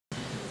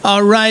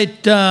All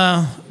right,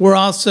 we're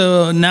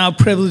also now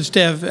privileged to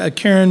have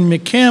Karen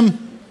McKim,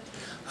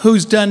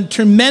 who's done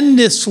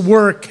tremendous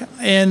work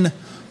in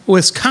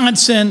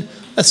Wisconsin,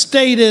 a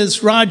state,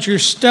 as Roger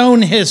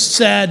Stone has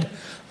said,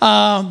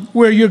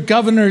 where your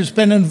governor's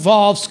been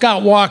involved,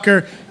 Scott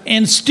Walker,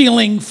 in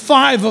stealing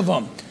 5 of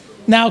them.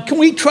 Now, can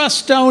we trust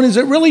Stone? Is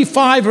it really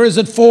 5 or is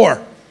it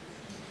 4?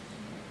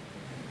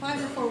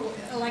 5 or 4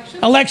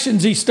 elections?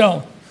 Elections he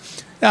stole.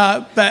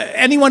 But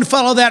anyone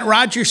follow that?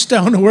 Roger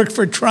Stone, who worked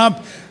for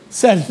Trump,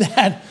 said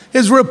that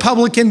his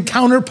Republican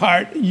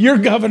counterpart, your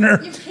governor,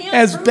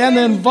 has been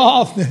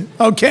involved.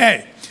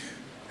 Okay.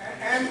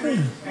 And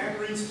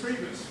Reed's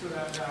previous, for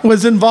that matter,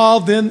 was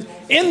involved in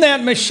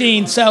that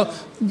machine. So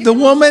the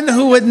woman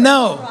who would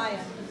know.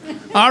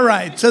 All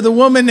right. So the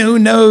woman who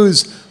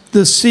knows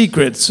the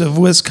secrets of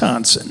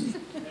Wisconsin.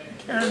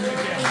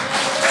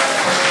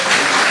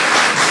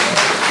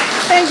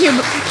 Thank you.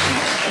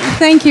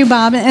 Thank you,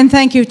 Bob, and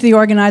thank you to the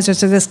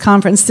organizers of this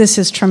conference. This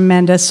is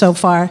tremendous so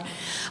far.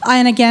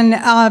 And again,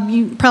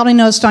 you probably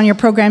noticed on your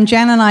program,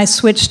 Jan and I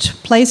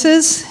switched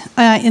places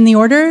in the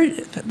order.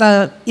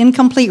 The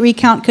incomplete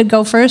recount could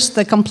go first.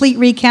 The complete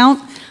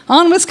recount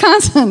on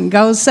Wisconsin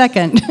goes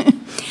second.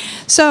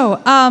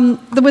 So,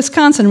 the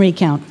Wisconsin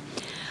recount.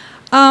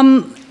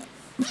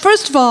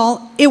 First of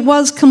all, it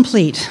was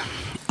complete.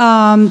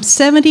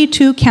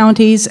 72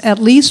 counties at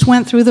least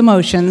went through the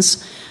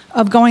motions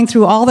of going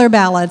through all their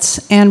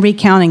ballots and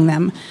recounting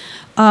them.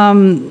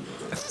 Only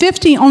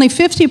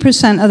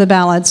 50% of the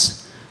ballots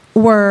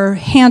were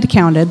hand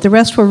counted. The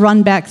rest were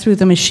run back through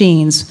the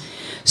machines.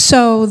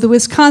 So the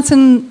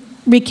Wisconsin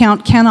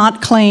recount cannot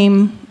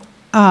claim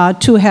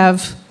to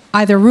have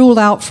either ruled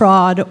out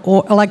fraud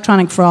or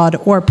electronic fraud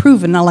or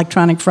proven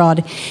electronic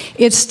fraud.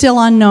 It's still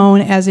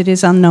unknown, as it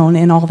is unknown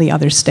in all the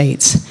other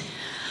states.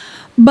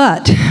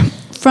 But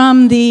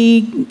from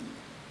the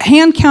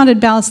hand counted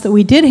ballots that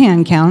we did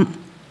hand count,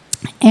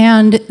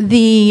 and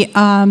the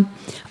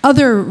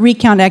other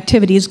recount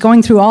activities,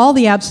 going through all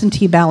the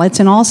absentee ballots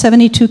in all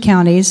 72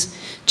 counties,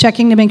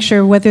 checking to make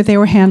sure whether they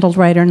were handled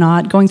right or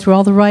not, going through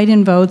all the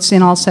write-in votes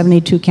in all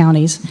 72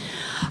 counties.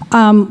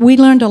 We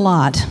learned a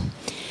lot.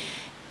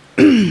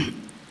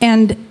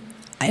 And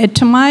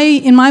in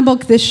my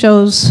book, this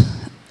shows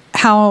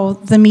how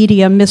the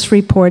media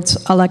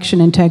misreports election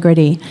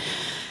integrity.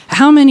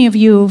 How many of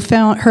you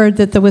heard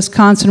that the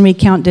Wisconsin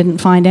recount didn't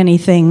find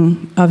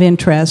anything of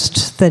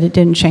interest, that it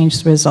didn't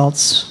change the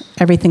results?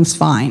 Everything's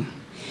fine.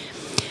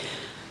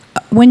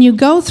 When you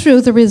go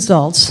through the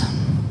results,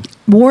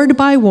 ward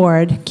by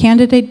ward,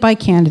 candidate by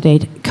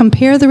candidate,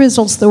 compare the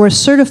results that were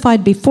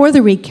certified before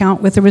the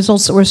recount with the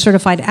results that were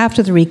certified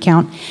after the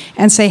recount,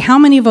 and say how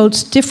many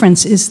votes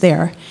difference is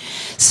there.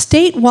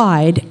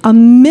 Statewide, a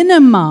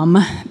minimum,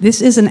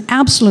 this is an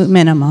absolute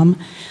minimum,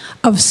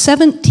 of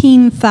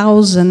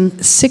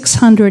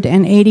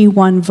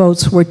 17,681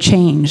 votes were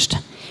changed.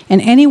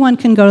 And anyone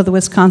can go to the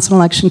Wisconsin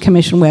Election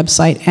Commission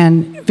website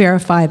and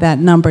verify that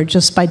number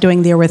just by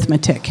doing the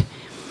arithmetic.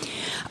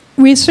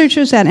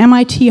 Researchers at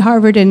MIT,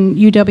 Harvard, and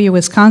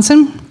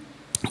UW-Wisconsin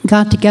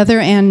got together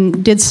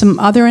and did some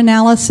other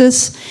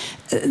analysis.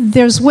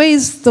 There's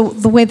ways, the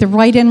way the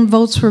write-in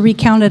votes were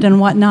recounted and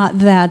whatnot,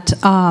 that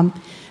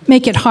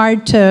make it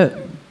hard to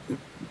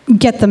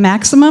get the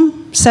maximum.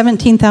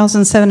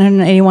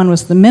 17,781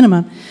 was the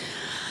minimum.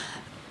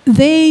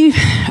 They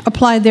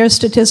applied their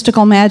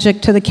statistical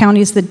magic to the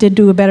counties that did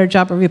do a better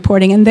job of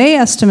reporting, and they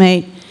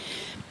estimate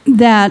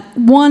that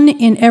 1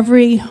 in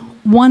every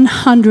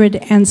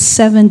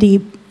 170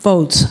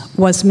 votes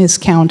was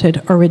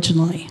miscounted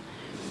originally.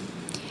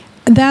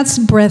 That's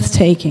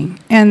breathtaking,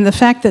 and the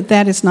fact that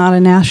that is not a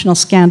national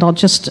scandal,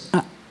 just,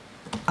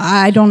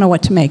 I don't know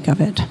what to make of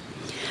it.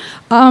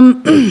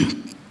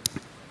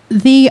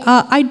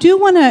 I do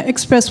want to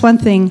express one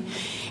thing.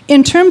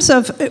 In terms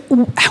of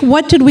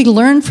what did we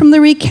learn from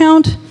the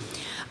recount,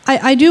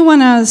 I do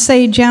want to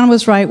say Jan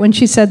was right when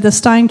she said the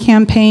Stein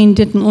campaign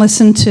didn't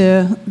listen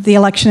to the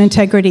election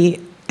integrity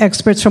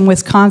experts from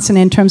Wisconsin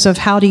in terms of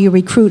how do you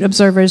recruit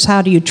observers,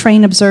 how do you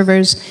train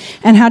observers,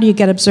 and how do you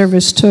get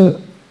observers to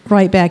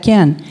write back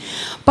in.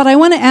 But I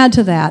want to add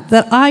to that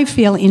I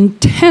feel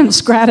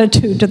intense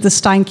gratitude to the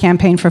Stein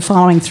campaign for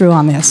following through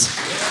on this.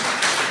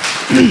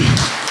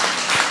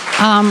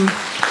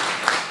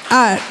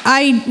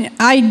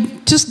 I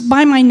just,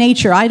 by my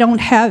nature, I don't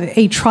have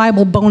a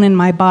tribal bone in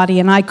my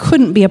body, and I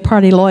couldn't be a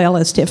party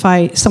loyalist if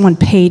someone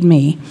paid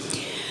me.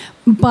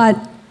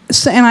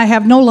 And I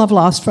have no love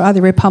lost for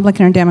either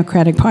Republican or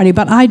Democratic Party,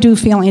 but I do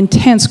feel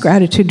intense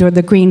gratitude toward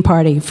the Green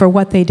Party for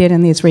what they did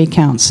in these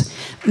recounts.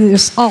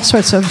 There's all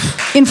sorts of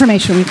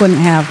information we wouldn't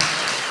have.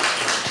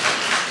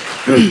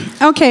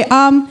 Okay,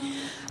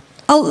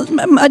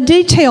 a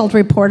detailed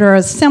report, or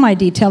a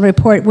semi-detailed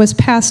report, was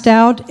passed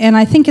out, and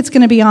I think it's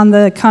going to be on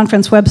the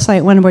conference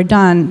website when we're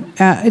done.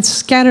 It's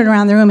scattered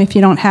around the room if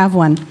you don't have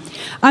one.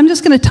 I'm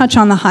just going to touch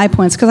on the high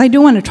points, because I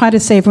do want to try to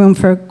save room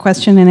for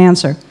question and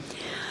answer.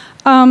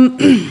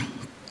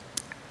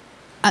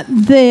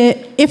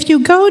 If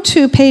you go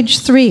to page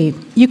 3,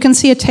 you can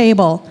see a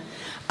table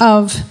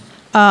of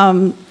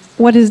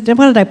what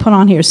did I put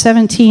on here?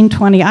 17,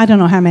 20, I don't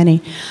know how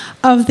many,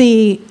 of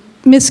the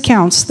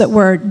miscounts that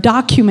were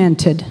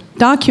documented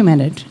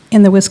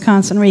in the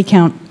Wisconsin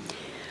recount.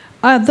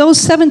 Those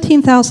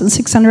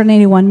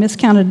 17,681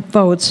 miscounted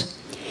votes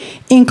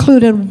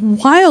included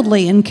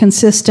wildly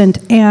inconsistent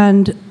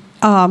and,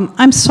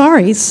 I'm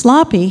sorry,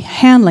 sloppy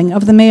handling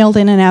of the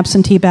mailed-in and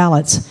absentee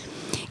ballots.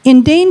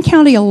 In Dane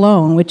County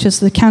alone, which is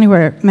the county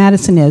where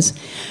Madison is,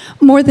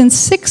 more than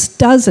 6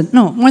 dozen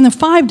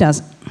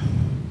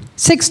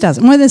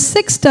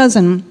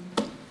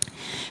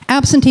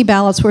absentee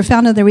ballots were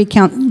found in the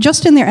recount,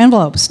 just in their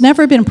envelopes,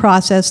 never been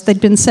processed. They'd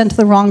been sent to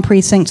the wrong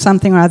precinct,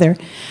 something or other.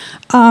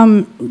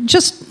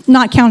 Just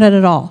not counted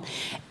at all.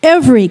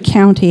 Every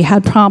county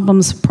had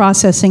problems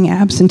processing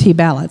absentee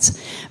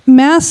ballots.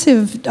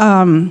 Massive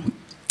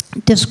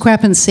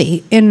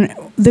discrepancy in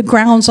the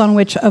grounds on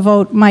which a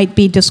vote might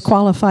be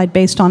disqualified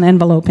based on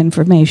envelope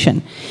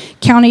information.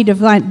 County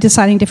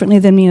deciding differently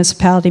than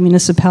municipality,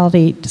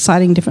 municipality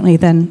deciding differently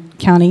than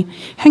county.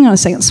 Hang on a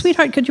second.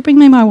 Sweetheart, could you bring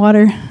me my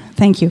water?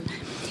 Thank you.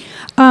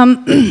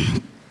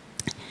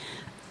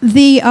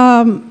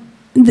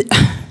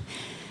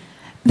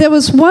 There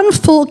was one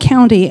full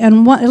county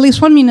and at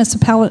least one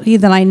municipality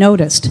that I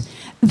noticed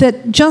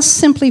that just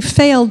simply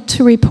failed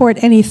to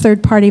report any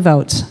third-party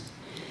votes.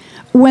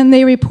 When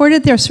they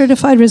reported their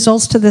certified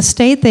results to the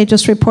state, they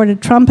just reported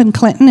Trump and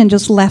Clinton and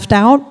just left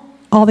out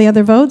all the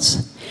other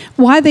votes.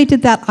 Why they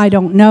did that, I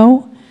don't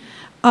know.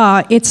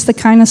 It's the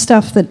kind of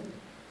stuff that,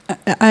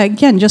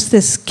 again, just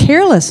this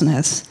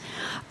carelessness.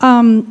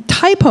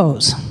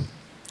 Typos.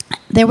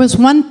 There was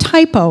one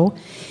typo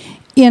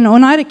in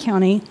Oneida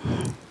County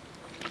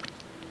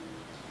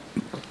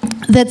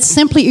that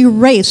simply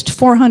erased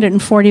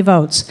 440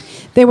 votes.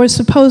 They were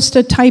supposed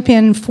to type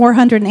in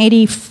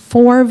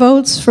 484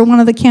 votes for one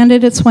of the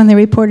candidates when they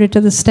reported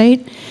to the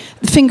state.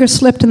 The finger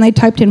slipped and they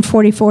typed in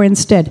 44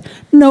 instead.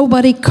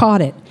 Nobody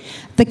caught it.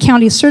 The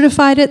county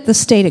certified it, the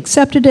state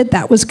accepted it.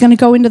 That was going to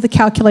go into the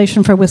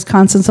calculation for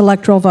Wisconsin's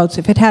electoral votes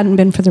if it hadn't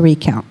been for the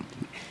recount.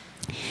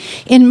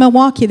 In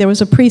Milwaukee, there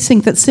was a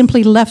precinct that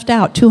simply left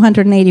out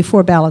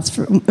 284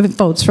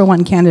 votes for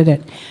one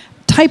candidate.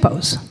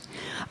 Typos.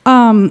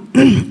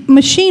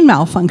 Machine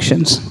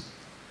malfunctions.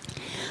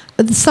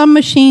 Some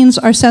machines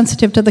are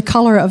sensitive to the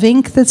color of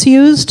ink that's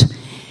used,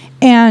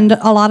 and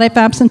a lot of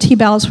absentee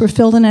ballots were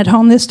filled in at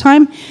home this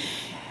time.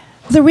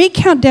 The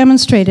recount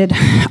demonstrated,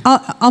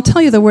 I'll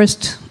tell you the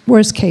worst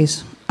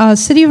case.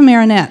 City of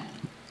Marinette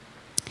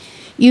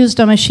used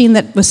a machine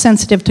that was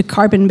sensitive to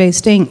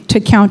carbon-based ink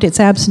to count its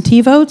absentee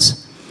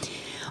votes.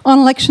 On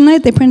election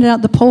night, they printed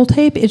out the poll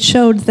tape. It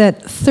showed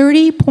that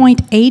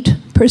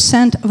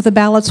 30.8% of the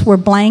ballots were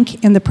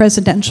blank in the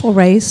presidential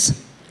race.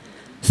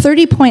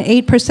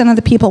 30.8% of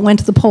the people went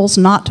to the polls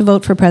not to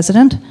vote for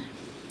president.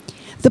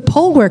 The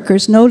poll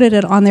workers noted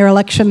it on their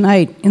election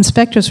night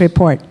inspector's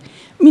report.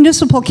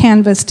 Municipal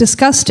Canvass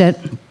discussed it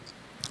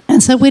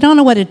and said, we don't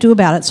know what to do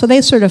about it, so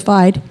they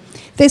certified.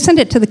 They sent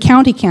it to the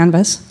county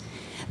Canvass.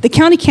 The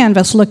county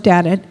Canvass looked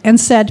at it and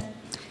said,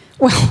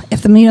 well,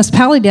 if the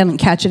municipality didn't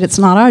catch it, it's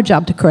not our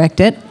job to correct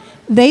it.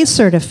 They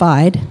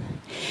certified.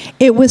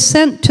 It was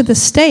sent to the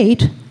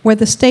state, where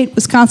the state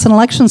Wisconsin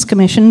Elections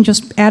Commission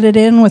just added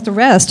in with the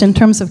rest in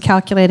terms of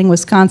calculating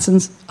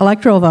Wisconsin's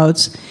electoral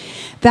votes.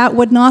 That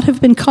would not have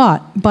been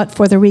caught but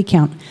for the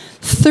recount.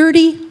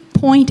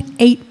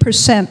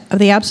 30.8% of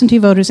the absentee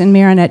voters in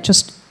Marinette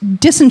just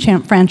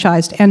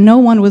disenfranchised, and no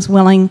one was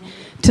willing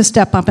to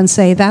step up and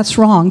say, that's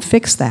wrong,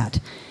 fix that.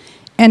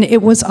 And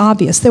it was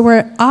obvious. There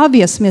were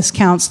obvious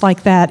miscounts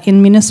like that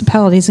in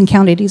municipalities and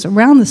counties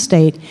around the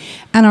state,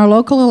 and our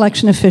local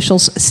election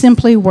officials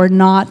simply were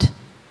not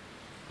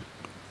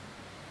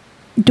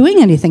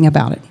doing anything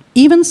about it,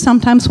 even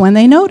sometimes when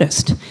they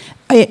noticed.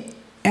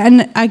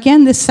 And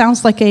again, this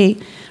sounds like a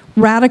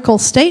radical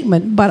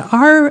statement, but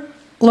our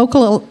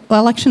local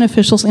election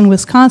officials in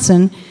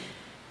Wisconsin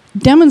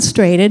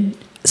demonstrated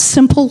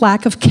simple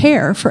lack of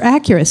care for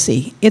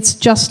accuracy. It's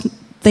just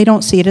they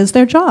don't see it as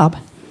their job.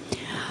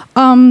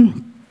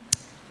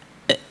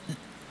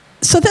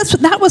 So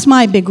that was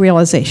my big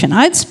realization.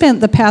 I'd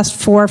spent the past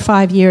 4 or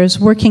 5 years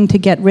working to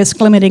get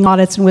risk-limiting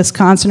audits in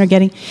Wisconsin, or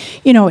getting,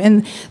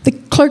 and the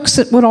clerks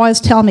would always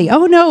tell me,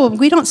 oh no,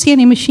 we don't see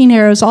any machine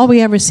errors, all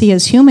we ever see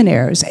is human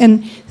errors.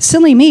 And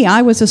silly me,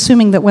 I was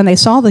assuming that when they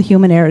saw the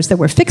human errors, they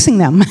were fixing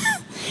them.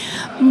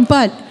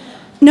 But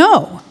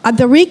no,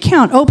 the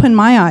recount opened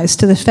my eyes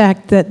to the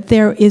fact that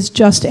there is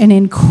just an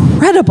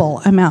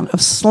incredible amount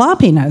of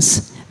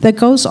sloppiness that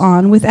goes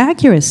on with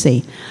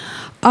accuracy.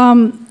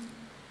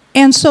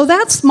 And so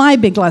that's my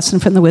big lesson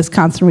from the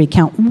Wisconsin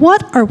recount.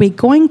 What are we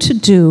going to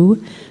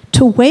do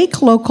to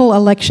wake local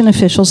election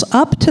officials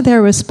up to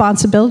their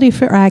responsibility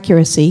for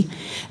accuracy?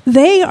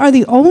 They are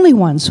the only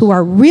ones who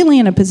are really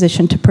in a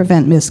position to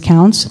prevent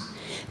miscounts.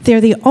 They're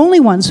the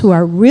only ones who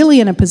are really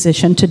in a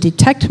position to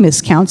detect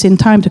miscounts in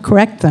time to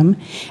correct them.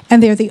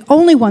 And they're the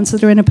only ones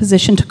that are in a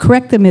position to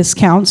correct the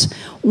miscounts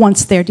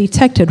once they're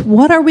detected.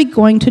 What are we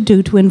going to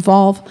do to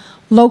involve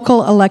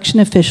local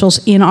election officials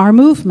in our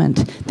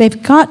movement?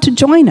 They've got to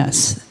join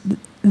us.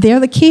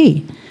 They're the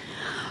key.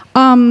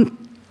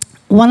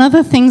 One of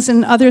the things,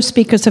 and other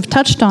speakers have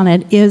touched on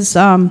it, is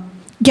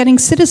getting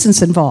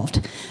citizens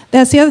involved.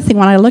 That's the other thing.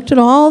 When I looked at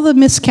all the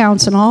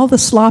miscounts and all the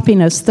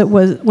sloppiness that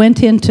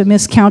went into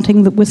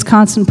miscounting the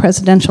Wisconsin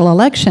presidential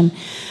election,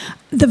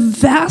 the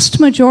vast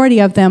majority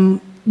of them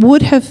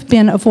would have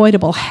been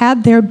avoidable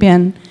had there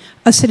been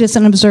a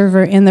citizen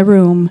observer in the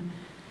room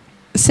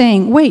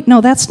saying, wait, no,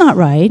 that's not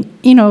right.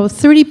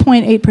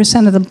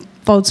 30.8% of the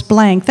votes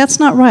blank. That's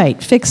not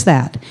right. Fix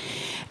that.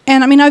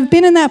 And I mean, I've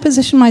been in that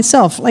position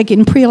myself, like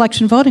in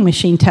pre-election voting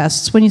machine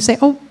tests, when you say,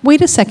 oh,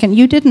 wait a second,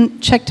 you didn't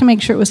check to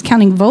make sure it was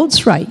counting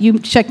votes right. You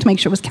checked to make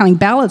sure it was counting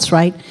ballots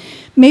right.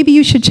 Maybe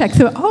you should check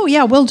through, oh,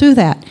 yeah, we'll do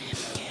that.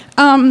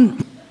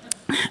 I'm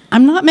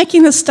not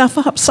making this stuff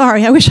up.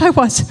 Sorry, I wish I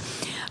was.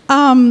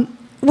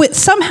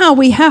 Somehow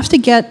we have to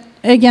get,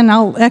 again,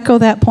 I'll echo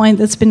that point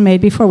that's been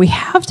made before, we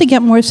have to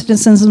get more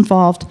citizens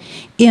involved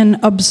in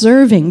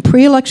observing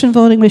pre-election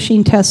voting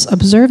machine tests,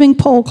 observing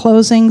poll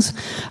closings,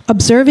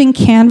 observing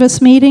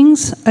canvass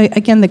meetings.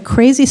 Again, the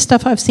crazy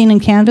stuff I've seen in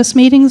canvass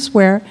meetings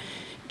where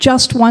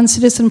just one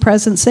citizen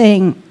present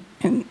saying,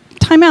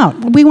 time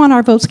out, we want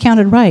our votes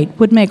counted right,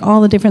 would make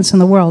all the difference in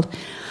the world.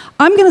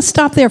 I'm going to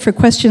stop there for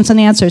questions and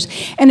answers.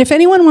 And if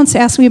anyone wants to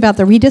ask me about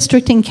the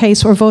redistricting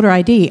case or voter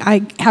ID,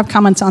 I have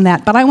comments on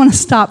that. But I want to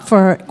stop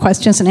for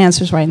questions and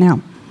answers right now.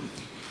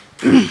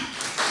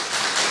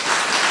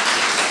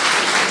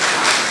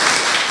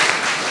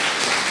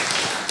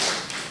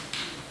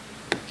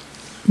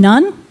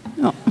 None?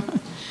 Oh.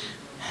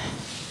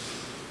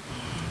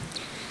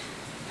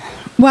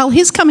 Well,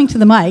 he's coming to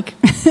the mic.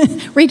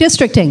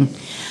 Redistricting.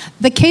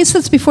 The case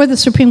that's before the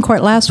Supreme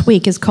Court last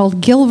week is called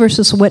Gill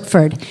versus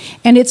Whitford.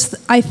 And it's,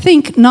 I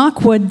think,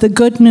 knock wood, the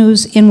good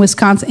news in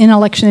Wisconsin in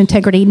election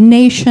integrity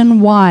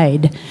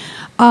nationwide.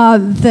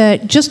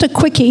 Just a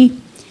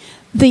quickie.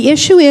 The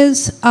issue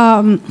is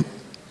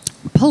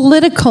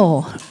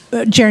political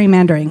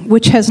gerrymandering,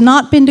 which has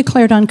not been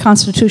declared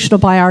unconstitutional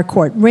by our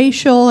court.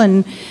 Racial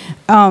and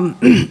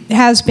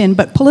has been,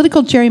 but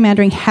political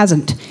gerrymandering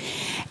hasn't.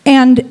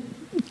 And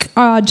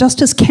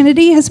Justice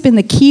Kennedy has been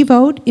the key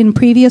vote in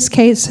previous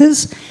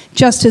cases.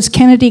 Justice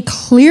Kennedy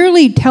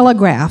clearly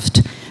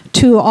telegraphed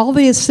to all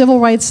the civil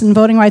rights and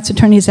voting rights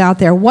attorneys out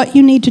there, what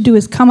you need to do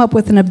is come up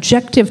with an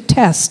objective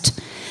test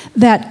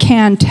that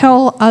can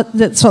tell,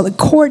 so the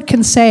court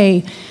can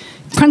say,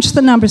 crunch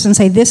the numbers and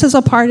say, this is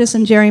a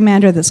partisan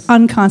gerrymander that's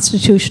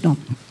unconstitutional.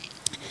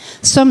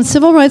 Some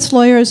civil rights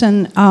lawyers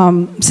and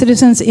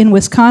citizens in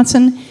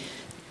Wisconsin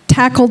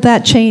tackled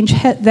that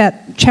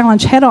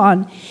challenge head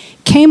on,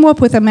 came up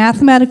with a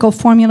mathematical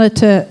formula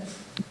to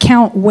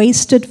count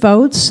wasted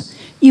votes.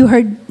 You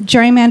heard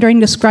gerrymandering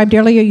described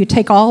earlier. You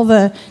take all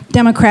the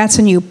Democrats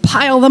and you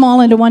pile them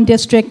all into one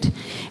district,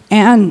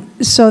 and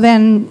so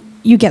then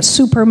you get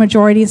super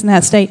majorities in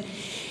that state.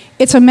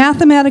 It's a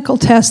mathematical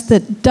test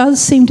that does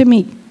seem to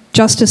meet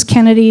Justice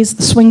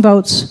Kennedy's swing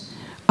votes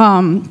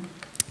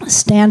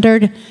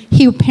standard.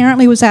 He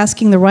apparently was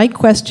asking the right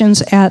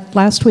questions at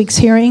last week's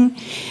hearing.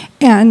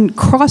 And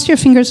cross your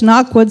fingers,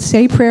 knock wood,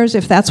 say prayers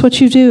if that's what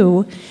you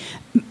do.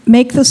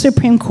 Make the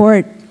Supreme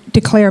Court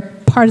declare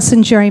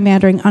partisan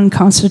gerrymandering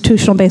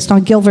unconstitutional based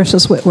on Gill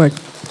versus Whitford.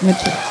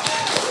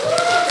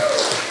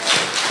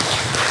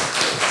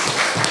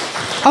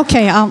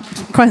 Okay,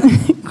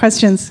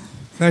 questions?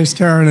 Thanks,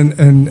 Karen,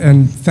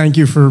 and thank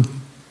you for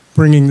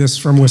bringing this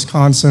from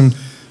Wisconsin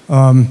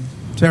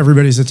to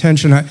everybody's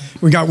attention.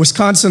 We got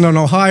Wisconsin and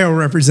Ohio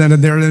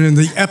represented there, and in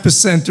the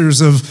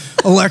epicenters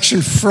of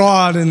election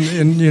fraud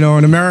in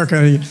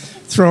America.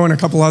 Throw in a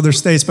couple other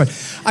states, but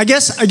I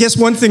guess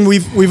one thing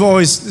we've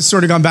always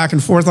sort of gone back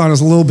and forth on is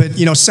a little bit,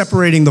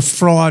 separating the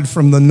fraud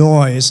from the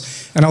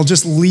noise. And I'll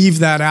just leave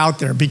that out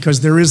there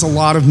because there is a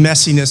lot of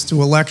messiness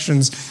to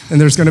elections,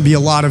 and there's going to be a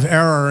lot of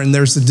error, and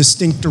there's a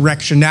distinct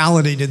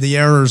directionality to the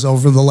errors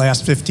over the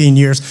last 15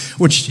 years,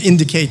 which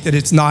indicate that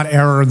it's not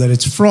error, that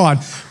it's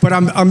fraud. But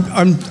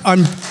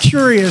I'm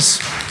curious,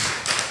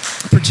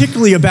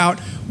 particularly about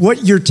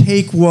what your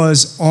take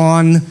was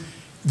on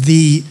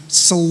the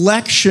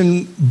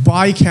selection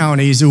by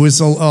counties. It was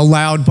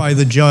allowed by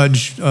the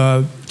judge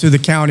to the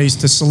counties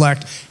to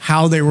select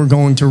how they were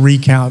going to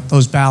recount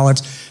those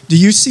ballots. Do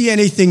you see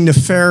anything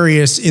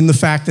nefarious in the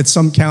fact that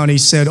some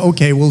counties said,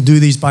 okay, we'll do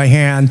these by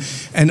hand,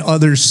 and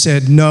others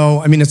said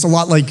no? I mean, it's a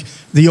lot like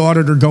the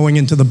auditor going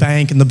into the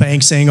bank and the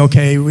bank saying,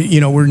 okay, we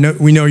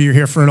know you're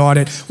here for an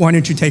audit. Why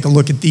don't you take a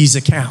look at these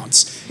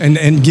accounts?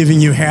 And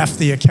giving you half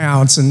the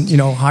accounts and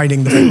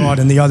hiding the fraud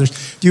in the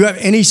others. Do you have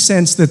any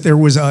sense that there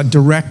was a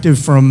directive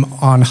from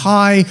on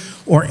high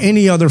or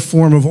any other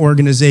form of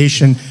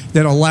organization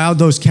that allowed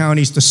those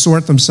counties to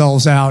sort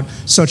themselves out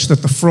such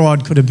that the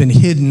fraud could have been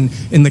hidden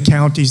in the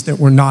counties that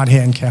were not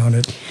hand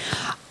counted?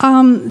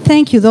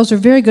 Thank you. Those are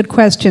very good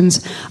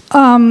questions.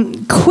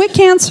 Quick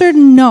answer,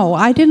 no.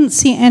 I didn't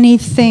see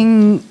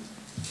anything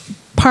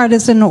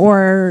partisan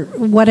or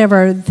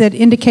whatever that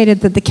indicated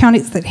that the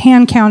counties that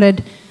hand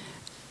counted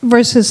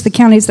versus the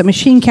counties that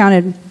machine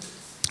counted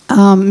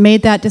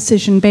made that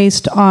decision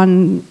based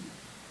on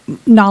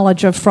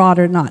knowledge of fraud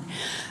or not.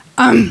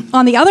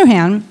 On the other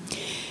hand,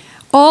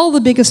 all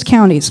the biggest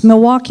counties,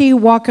 Milwaukee,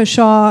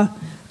 Waukesha,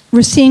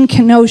 Racine,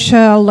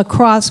 Kenosha, La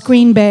Crosse,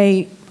 Green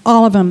Bay,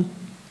 all of them,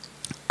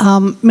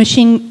 did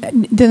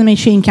the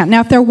machine count.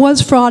 Now, if there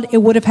was fraud, it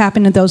would have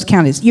happened in those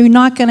counties. You're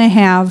not going to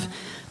have,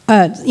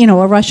 a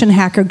Russian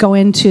hacker go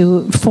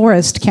into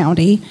Forest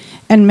County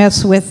and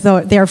mess with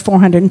their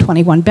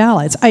 421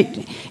 ballots.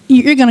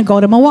 You're going to go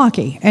to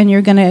Milwaukee, and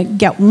you're going to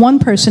get one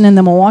person in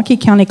the Milwaukee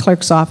County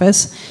Clerk's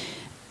office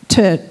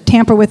to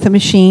tamper with the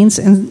machines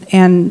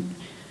and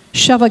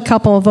shove a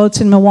couple of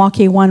votes in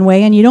Milwaukee one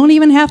way, and you don't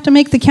even have to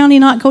make the county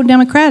not go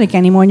Democratic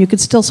anymore, and you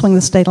could still swing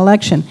the state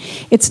election.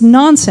 It's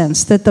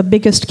nonsense that the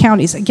biggest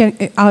counties,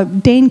 again,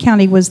 Dane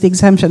County was the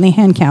exemption, they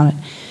hand counted,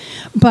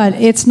 but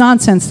it's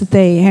nonsense that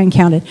they hand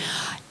counted.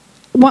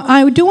 Well,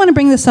 I do want to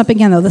bring this up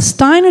again, though. The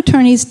Stein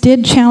attorneys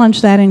did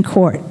challenge that in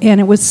court,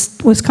 and it was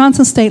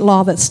Wisconsin state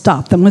law that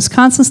stopped them.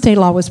 Wisconsin state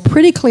law was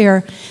pretty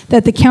clear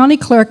that the county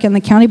clerk and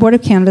the county board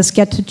of canvass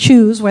get to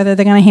choose whether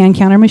they're going to hand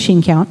count or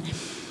machine count.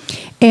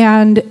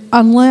 And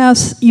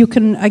unless you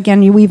can,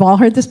 again, we've all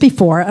heard this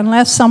before,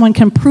 unless someone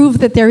can prove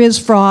that there is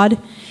fraud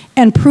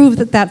and prove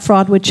that that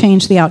fraud would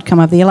change the outcome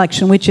of the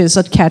election, which is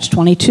a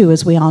catch-22,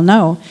 as we all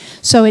know.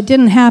 So it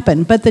didn't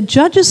happen. But the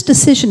judge's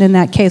decision in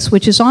that case,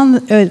 which is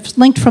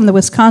linked from the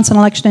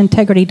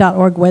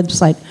WisconsinElectionIntegrity.org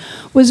website,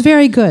 was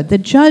very good. The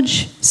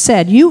judge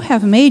said, you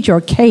have made your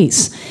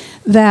case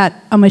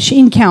that a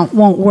machine count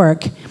won't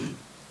work,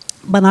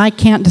 but I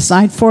can't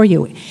decide for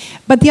you.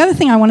 But the other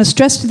thing I want to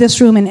stress to this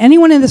room, and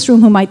anyone in this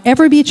room who might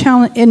ever be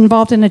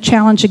involved in a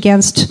challenge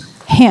against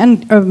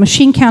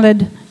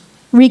machine-counted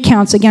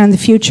recounts again in the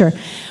future,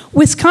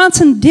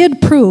 Wisconsin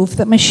did prove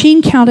that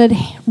machine-counted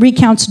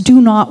recounts do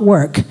not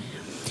work.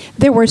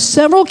 There were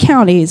several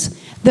counties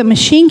that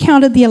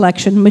machine-counted the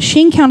election,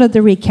 machine-counted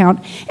the recount,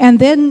 and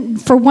then,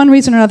 for one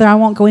reason or another I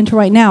won't go into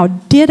right now,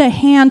 did a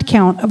hand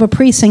count of a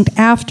precinct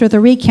after the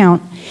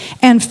recount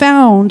and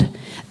found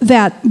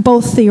that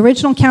both the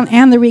original count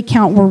and the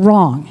recount were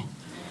wrong.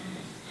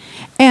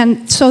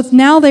 And so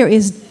now there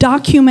is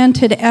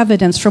documented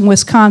evidence from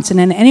Wisconsin,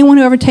 and anyone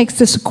who ever takes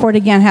this to court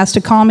again has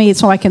to call me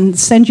so I can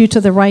send you to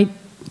the right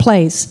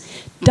place.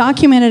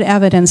 Documented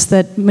evidence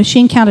that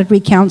machine-counted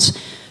recounts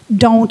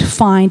don't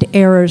find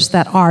errors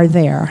that are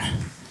there.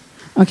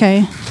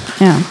 Okay?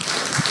 Yeah.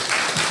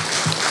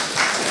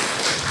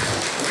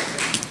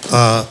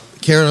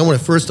 Karen, I want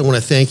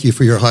to thank you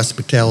for your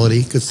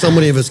hospitality, because so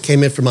many of us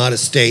came in from out of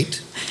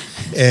state,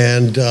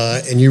 and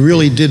you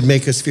really did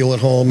make us feel at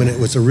home, and it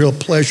was a real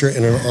pleasure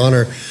and an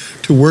honor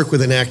to work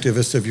with an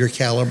activist of your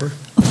caliber.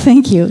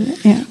 Thank you.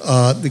 Yeah.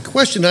 The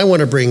question I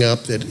want to bring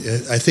up that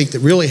I think that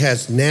really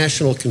has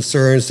national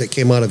concerns that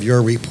came out of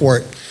your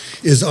report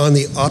is on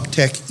the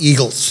Optech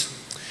Eagles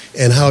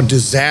and how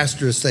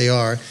disastrous they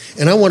are.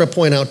 And I want to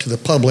point out to the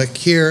public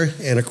here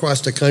and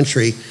across the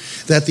country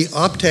that the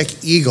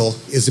Optech Eagle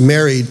is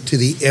married to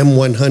the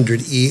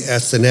M100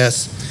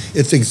 ES&S.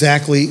 It's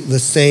exactly the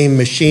same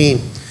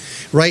machine.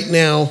 Right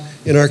now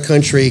in our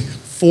country,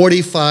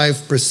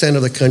 45%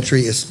 of the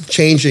country is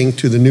changing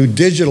to the new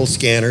digital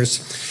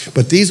scanners,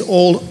 but these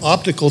old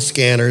optical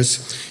scanners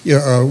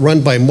are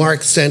run by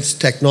mark sense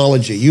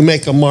technology. You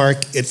make a mark,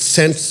 it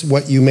senses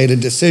what you made a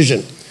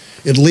decision.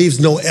 It leaves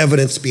no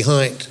evidence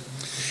behind.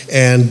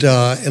 And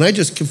I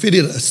just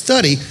completed a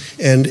study,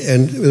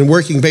 and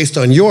working based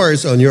on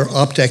yours, on your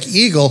Optech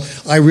Eagle,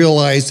 I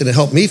realized, and it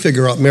helped me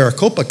figure out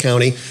Maricopa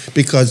County,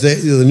 because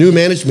the new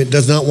management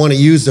does not want to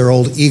use their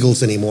old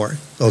Eagles anymore,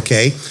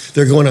 okay?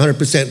 They're going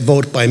 100%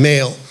 vote by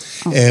mail,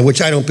 and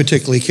which I don't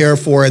particularly care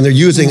for, and they're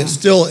using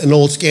still an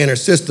old scanner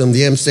system,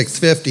 the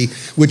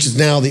M650, which is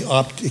now the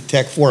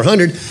Optech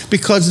 400,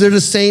 because they're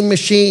the same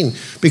machine.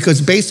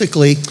 Because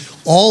basically,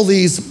 all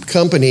these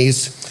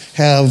companies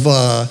have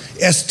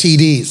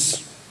STDs.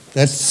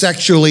 That's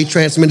sexually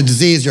transmitted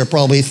disease. You're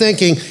probably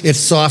thinking it's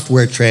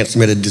software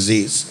transmitted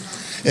disease.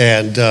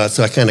 And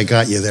so I kind of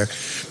got you there.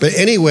 But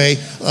anyway,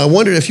 I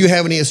wondered if you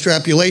have any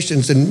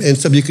extrapolations and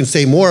so you can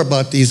say more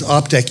about these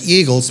Optech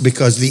Eagles,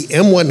 because the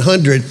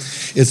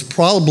M100 is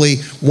probably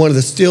one of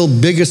the still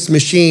biggest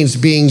machines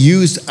being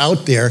used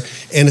out there,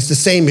 and it's the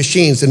same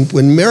machines. And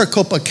when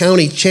Maricopa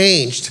County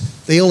changed,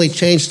 they only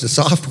changed the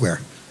software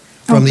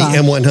from the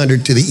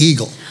M100 to the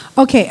Eagle.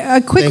 Okay, a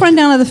quick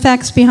rundown of the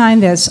facts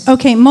behind this.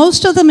 Okay,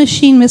 most of the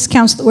machine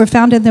miscounts that were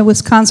found in the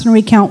Wisconsin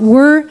recount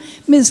were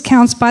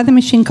miscounts by the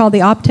machine called the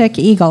Optech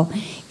Eagle.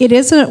 It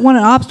is an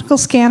optical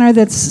scanner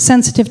that's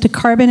sensitive to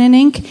carbon and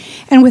ink,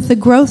 and with the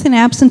growth in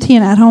absentee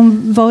and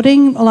at-home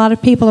voting, a lot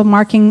of people are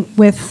marking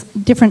with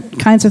different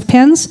kinds of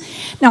pens.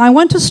 Now, I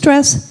want to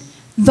stress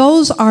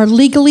those are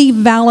legally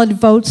valid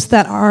votes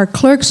that our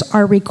clerks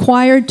are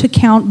required to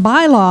count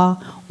by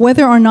law,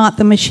 whether or not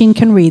the machine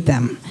can read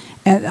them.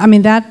 I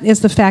mean, that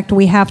is the fact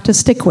we have to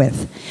stick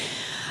with.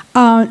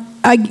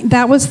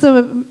 That was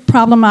the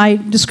problem I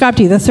described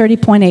to you, the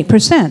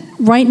 30.8%.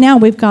 Right now,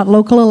 we've got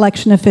local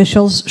election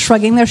officials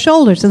shrugging their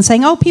shoulders and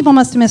saying, oh, people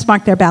must have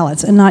mismarked their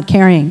ballots and not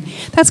carrying.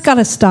 That's got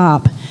to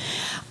stop.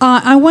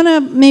 I want to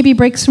maybe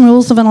break some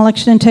rules of an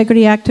election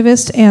integrity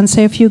activist and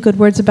say a few good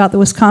words about the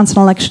Wisconsin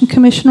Election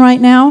Commission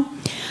right now.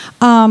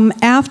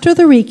 After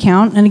the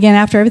recount, and again,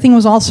 after everything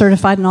was all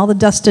certified and all the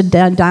dust had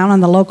down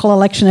and the local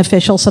election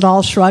officials had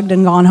all shrugged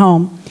and gone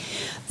home,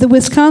 the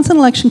Wisconsin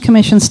Election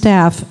Commission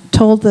staff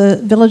told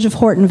the village of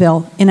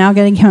Hortonville in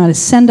Allegheny County,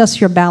 send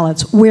us your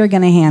ballots. We're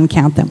going to hand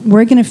count them.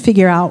 We're going to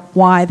figure out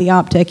why the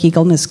Optech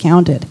Eagle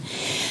miscounted.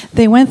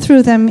 They went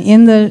through them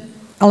in the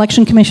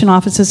Election Commission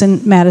offices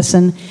in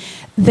Madison.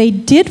 They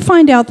did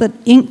find out that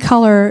ink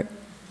color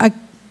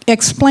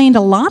explained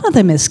a lot of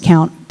the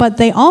miscount, but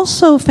they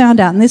also found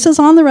out, and this is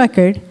on the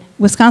record,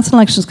 Wisconsin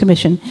Elections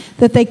Commission,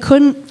 that they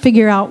couldn't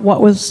figure out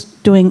what was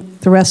doing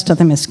the rest of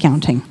the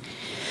miscounting.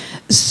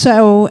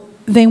 So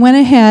they went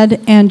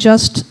ahead and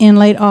just in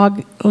late September,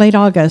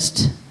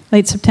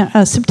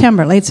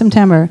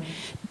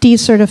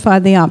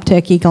 decertified the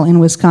Optech Eagle in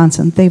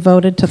Wisconsin. They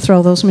voted to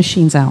throw those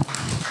machines out.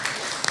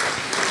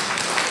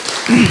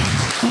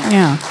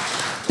 Yeah.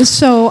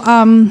 So,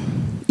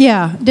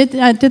 yeah, did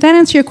that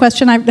answer your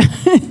question?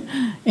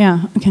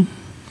 Yeah, okay.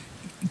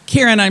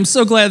 Karen, I'm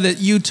so glad that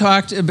you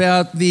talked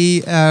about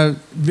the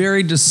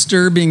very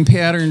disturbing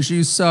patterns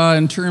you saw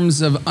in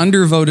terms of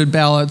undervoted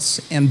ballots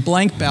and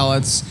blank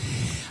ballots.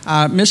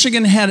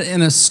 Michigan had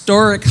an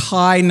historic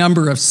high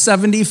number of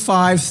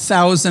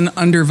 75,000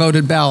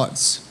 undervoted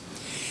ballots.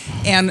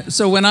 And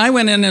so when I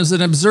went in as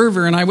an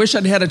observer, and I wish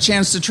I'd had a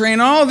chance to train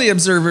all the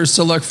observers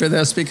to look for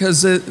this,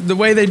 because the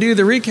way they do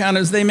the recount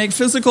is they make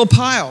physical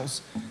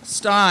piles.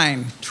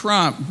 Stein,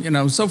 Trump,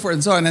 so forth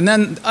and so on. And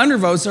then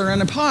undervotes are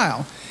in a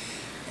pile.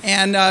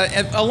 And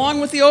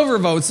along with the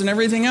overvotes and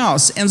everything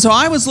else. And so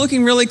I was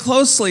looking really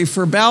closely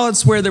for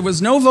ballots where there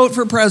was no vote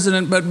for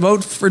president, but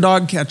vote for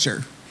dog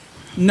catcher.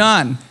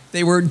 None.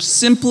 They were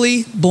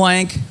simply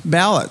blank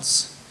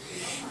ballots.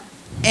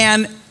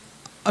 And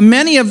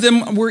many of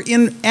them were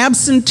in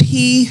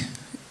absentee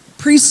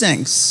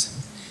precincts.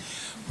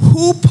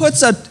 Who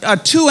puts a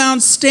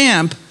 2-ounce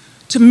stamp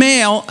to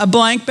mail a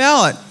blank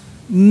ballot?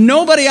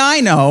 Nobody I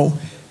know.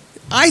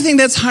 I think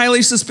that's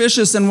highly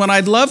suspicious, and what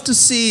I'd love to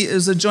see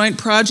is a joint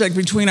project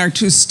between our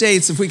two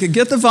states. If we could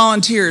get the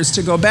volunteers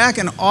to go back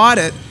and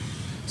audit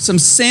some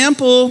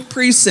sample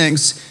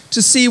precincts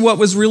to see what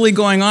was really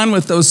going on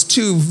with those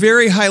two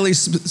very highly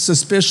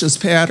suspicious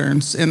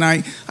patterns. And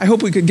I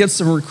hope we could get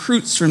some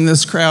recruits from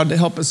this crowd to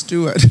help us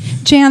do it.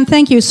 Jan,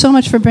 thank you so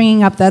much for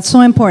bringing up that.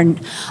 So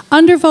important.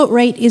 Undervote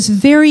rate is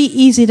very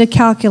easy to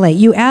calculate.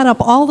 You add up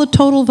all the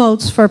total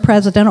votes for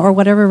president or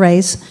whatever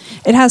race.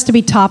 It has to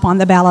be top on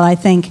the ballot, I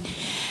think.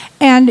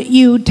 And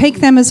you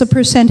take them as a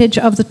percentage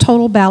of the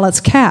total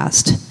ballots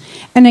cast.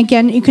 And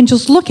again, you can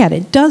just look at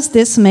it. Does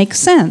this make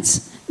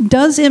sense?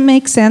 Does it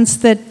make sense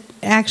that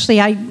actually,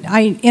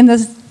 in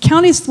the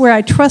counties where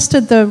I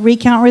trusted the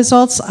recount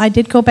results, I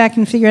did go back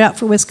and figure it out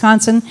for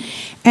Wisconsin,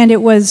 and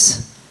it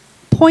was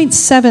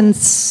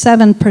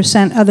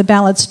 0.77% of the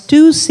ballots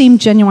do seem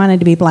genuine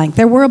to be blank.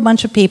 There were a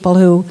bunch of people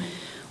who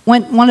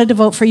wanted to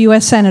vote for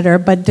U.S. Senator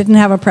but didn't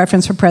have a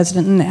preference for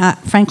president, and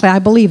frankly, I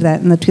believe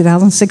that in the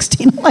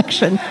 2016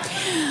 election.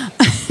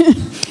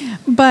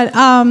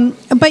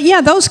 But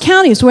yeah, those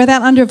counties where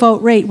that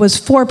undervote rate was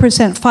 4%,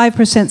 5%, 6%,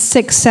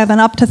 7%,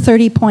 up to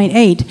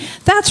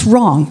 30.8%, that's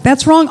wrong.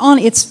 That's wrong on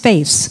its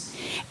face.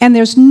 And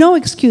there's no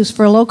excuse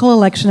for a local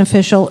election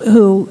official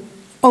who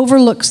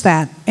overlooks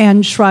that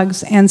and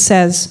shrugs and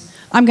says,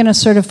 I'm going to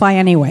certify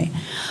anyway.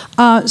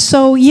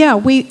 So yeah,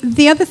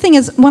 the other thing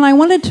is, when I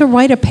wanted to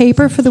write a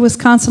paper for the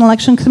Wisconsin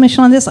Election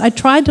Commission on this, I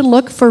tried to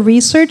look for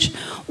research.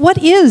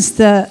 What is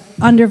the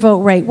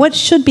undervote rate? What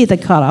should be the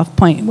cutoff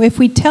point? If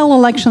we tell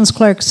elections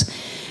clerks,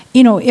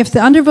 if the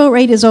undervote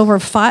rate is over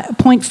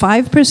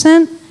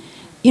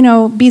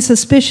 0.5%, be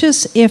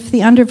suspicious. If the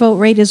undervote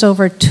rate is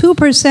over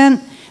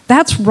 2%,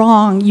 that's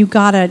wrong. You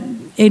got to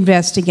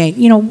investigate.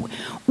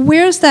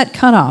 Where's that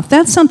cutoff?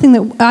 That's something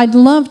that I'd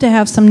love to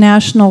have some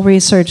national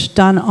research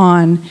done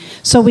on,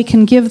 so we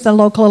can give the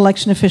local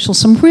election officials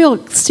some real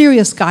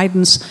serious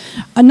guidance,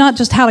 not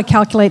just how to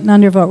calculate an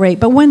undervote rate,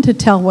 but when to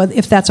tell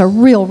if that's a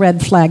real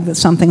red flag that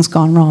something's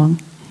gone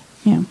wrong.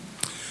 Yeah.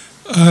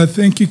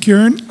 Thank you,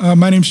 Karen.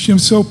 My name's Jim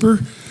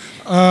Soper.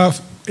 A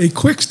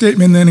quick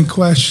statement then in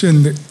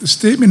question. The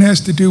statement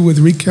has to do with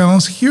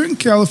recounts. Here in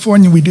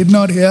California, we did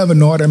not have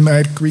an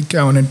automatic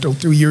recount until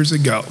 2 years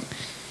ago.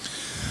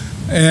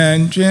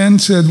 And Jan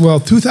said, well,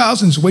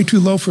 2,000 is way too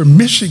low for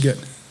Michigan.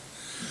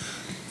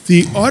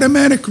 The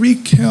automatic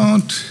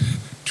recount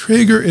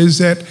trigger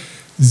is at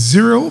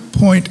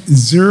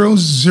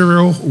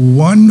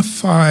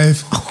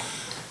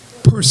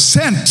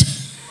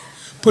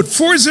 0.0015%. Put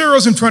 4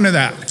 zeros in front of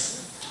that.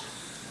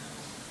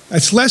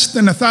 That's less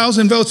than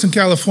 1,000 votes in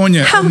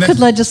California. How could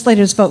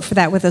legislators vote for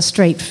that with a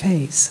straight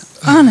face?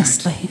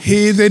 Honestly.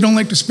 They don't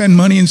like to spend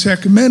money in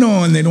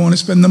Sacramento, and they don't want to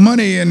spend the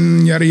money,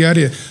 and yada,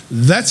 yada.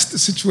 That's the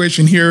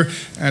situation here,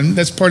 and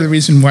that's part of the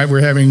reason why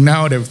we're having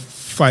now to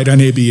fight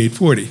on AB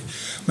 840.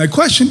 My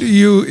question to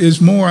you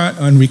is more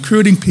on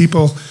recruiting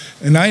people,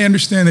 and I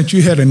understand that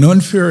you had an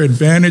unfair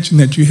advantage and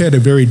that you had a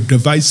very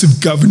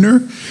divisive governor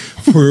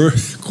for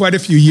quite a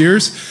few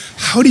years.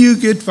 How do you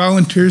get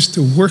volunteers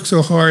to work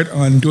so hard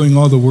on doing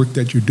all the work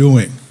that you're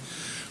doing?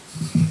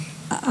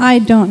 I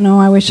don't know.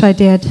 I wish I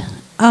did.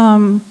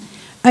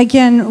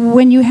 Again,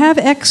 when you have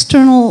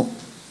external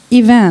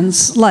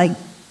events like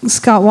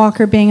Scott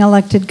Walker being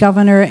elected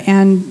governor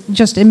and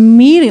just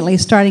immediately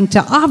starting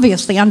to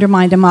obviously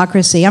undermine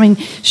democracy. I mean,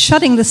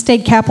 shutting the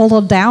state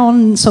capitol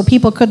down so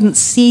people couldn't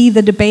see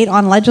the debate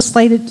on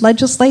legislation.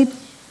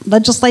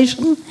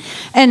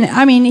 And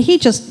I mean, he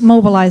just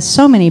mobilized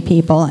so many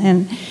people.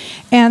 And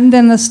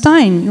then the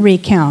Stein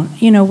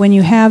recount, you know, when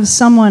you have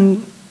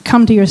someone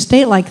come to your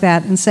state like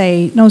that and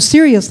say, no,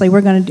 seriously,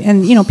 we're going to,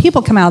 and, you know,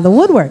 people come out of the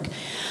woodwork.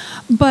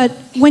 But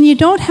when you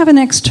don't have an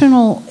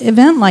external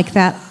event like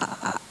that,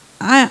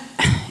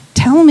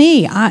 tell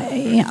me,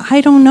 I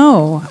don't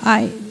know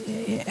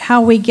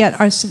how we get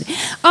our city.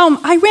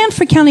 I ran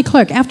for county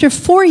clerk after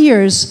 4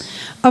 years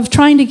of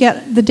trying to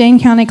get the Dane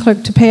County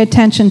clerk to pay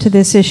attention to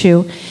this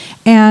issue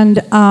and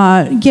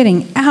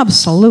getting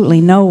absolutely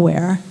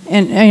nowhere,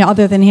 and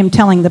other than him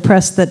telling the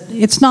press that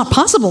it's not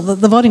possible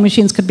that the voting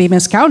machines could be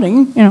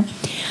miscounting, you know.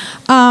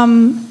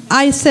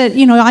 I said,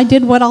 you know, I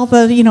did what all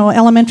the, you know,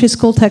 elementary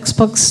school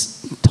textbooks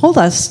told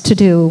us to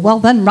do. Well,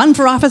 then run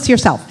for office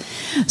yourself.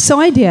 So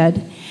I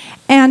did,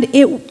 and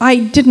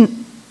I didn't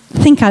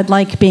think I'd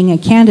like being a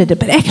candidate,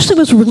 but actually it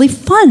was really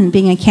fun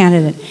being a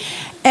candidate.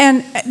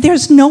 And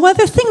there's no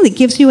other thing that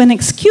gives you an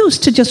excuse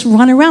to just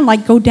run around,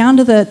 like go down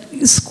to the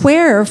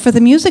square for the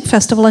music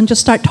festival and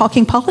just start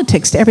talking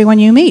politics to everyone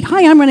you meet.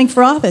 Hi, I'm running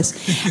for office.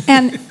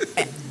 And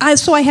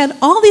so I had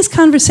all these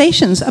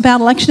conversations about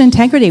election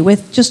integrity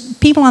with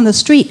just people on the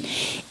street.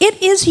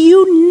 It is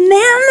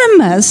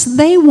unanimous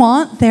they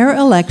want their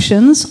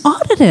elections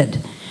audited.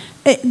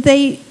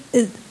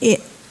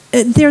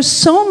 There's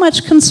so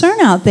much concern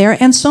out there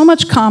and so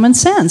much common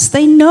sense.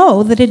 They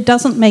know that it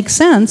doesn't make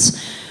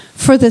sense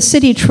for the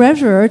city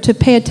treasurer to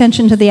pay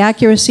attention to the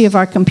accuracy of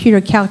our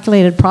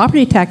computer-calculated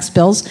property tax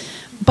bills,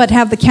 but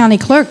have the county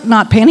clerk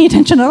not pay any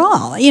attention at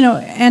all. You know,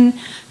 and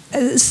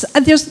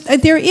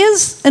there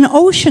is an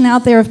ocean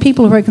out there of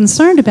people who are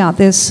concerned about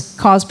this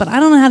cause, but I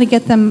don't know how to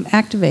get them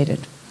activated.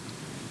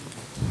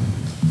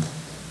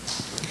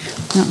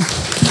 No.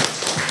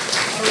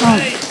 All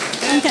right,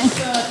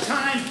 that's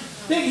time.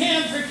 Big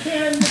hand for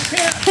Karen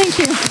McKim. Thank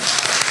you.